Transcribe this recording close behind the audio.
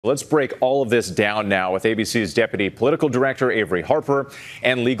Let's break all of this down now with ABC's Deputy Political Director, Averi Harper,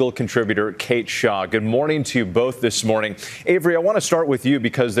 and legal contributor, Kate Shaw. Good morning to you both this morning. Averi, I want to start with you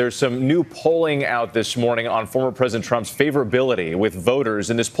because there's some new polling out this morning on former President Trump's favorability with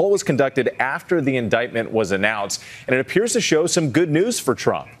voters. And this poll was conducted after the indictment was announced, and it appears to show some good news for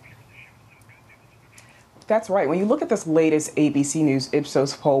Trump. That's right. When you look at this latest ABC News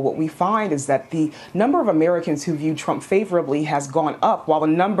Ipsos poll, what we find is that the number of Americans who view Trump favorably has gone up, while the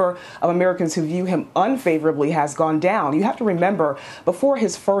number of Americans who view him unfavorably has gone down. You have to remember, before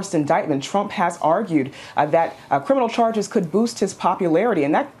his first indictment, Trump has argued that criminal charges could boost his popularity,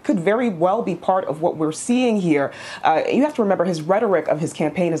 and that could very well be part of what we're seeing here. You have to remember his rhetoric of his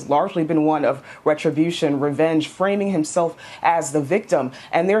campaign has largely been one of retribution, revenge, framing himself as the victim.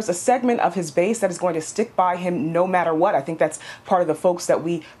 And there's a segment of his base that is going to stick by him no matter what. I think that's part of the folks that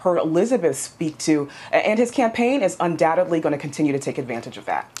we heard Elizabeth speak to. And his campaign is undoubtedly going to continue to take advantage of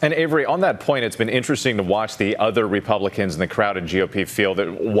that. And Averi, on that point, it's been interesting to watch the other Republicans in the crowded GOP field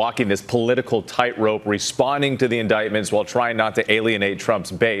that walking this political tightrope, responding to the indictments while trying not to alienate Trump's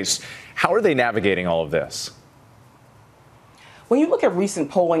base. How are they navigating all of this? When you look at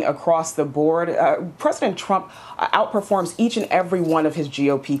recent polling across the board, President Trump outperforms each and every one of his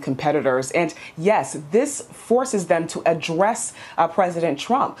GOP competitors. And yes, this forces them to address President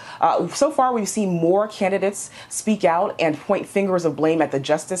Trump. So far, we've seen more candidates speak out and point fingers of blame at the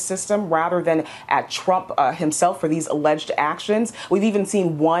justice system rather than at Trump himself for these alleged actions. We've even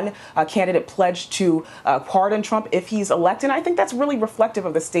seen one candidate pledge to pardon Trump if he's elected. And I think that's really reflective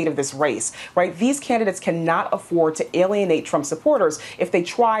of the state of this race, right? These candidates cannot afford to alienate Trump's supporters if they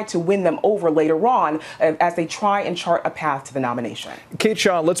try to win them over later on as they try and chart a path to the nomination. Kate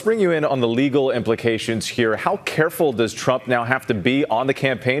Shaw, let's bring you in on the legal implications here. How careful does Trump now have to be on the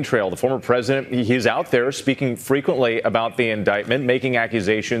campaign trail? The former president, he's out there speaking frequently about the indictment, making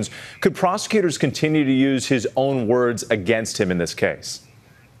accusations. Could prosecutors continue to use his own words against him in this case?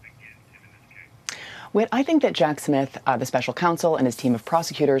 I think that Jack Smith, the special counsel, and his team of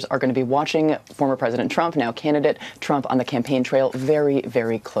prosecutors are going to be watching former President Trump, now candidate Trump, on the campaign trail very,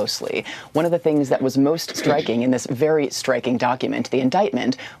 very closely. One of the things that was most striking in this very striking document, the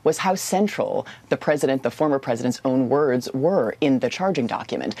indictment, was how central the former president's own words were in the charging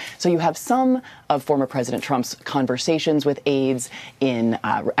document. So you have some of former President Trump's conversations with aides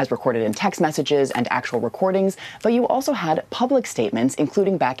as recorded in text messages and actual recordings, but you also had public statements,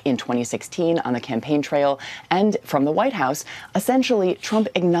 including back in 2016 on the campaign trail and from the White House, essentially Trump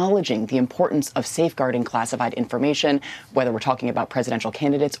acknowledging the importance of safeguarding classified information, whether we're talking about presidential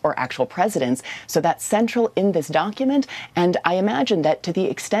candidates or actual presidents. So that's central in this document. And I imagine that to the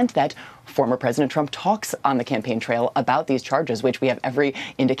extent that former President Trump talks on the campaign trail about these charges, which we have every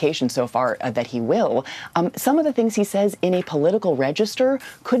indication so far that he will, some of the things he says in a political register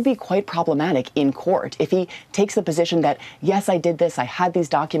could be quite problematic in court. If he takes the position that, yes, I did this, I had these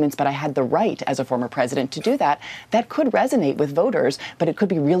documents, but I had the right as a former president to do that, that could resonate with voters, but it could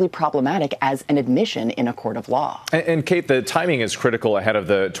be really problematic as an admission in a court of law. And Kate, the timing is critical ahead of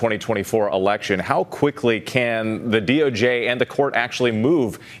the 2024 election. How quickly can the DOJ and the court actually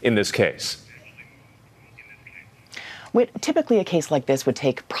move in this case? Typically, a case like this would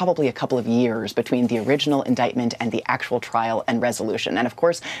take probably a couple of years between the original indictment and the actual trial and resolution. And of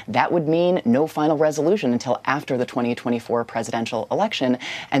course, that would mean no final resolution until after the 2024 presidential election.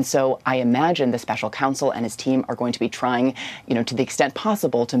 And so I imagine the special counsel and his team are going to be trying, to the extent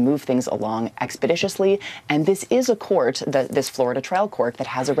possible, to move things along expeditiously. And this is a court, this Florida trial court, that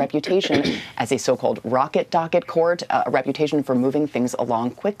has a reputation as a so-called rocket docket court, a reputation for moving things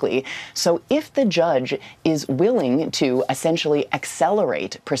along quickly. So if the judge is willing to essentially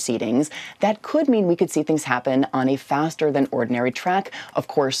accelerate proceedings, that could mean we could see things happen on a faster than ordinary track. Of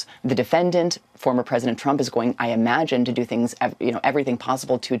course, the defendant, former President Trump, is going, I imagine, to do things, everything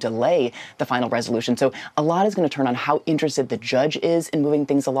possible to delay the final resolution. So a lot is going to turn on how interested the judge is in moving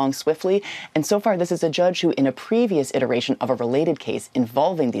things along swiftly. And so far, this is a judge who, in a previous iteration of a related case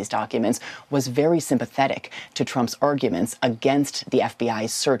involving these documents, was very sympathetic to Trump's arguments against the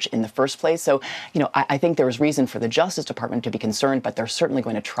FBI's search in the first place. So, I think there is reason for the Justice Department to be concerned, but they're certainly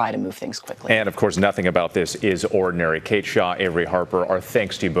going to try to move things quickly. And of course, nothing about this is ordinary. Kate Shaw, Averi Harper, our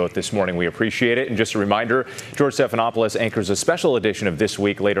thanks to you both this morning. We appreciate it. And just a reminder, George Stephanopoulos anchors a special edition of This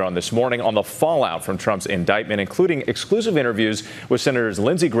Week later on this morning on the fallout from Trump's indictment, including exclusive interviews with Senators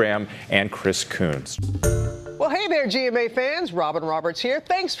Lindsey Graham and Chris Coons. Well, hey there, GMA fans. Robin Roberts here.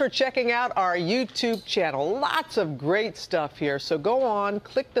 Thanks for checking out our YouTube channel. Lots of great stuff here. So go on,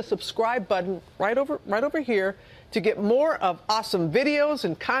 click the subscribe button right over here to get more of awesome videos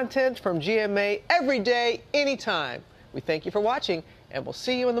and content from GMA every day, anytime. We thank you for watching and we'll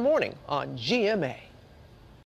see you in the morning on GMA.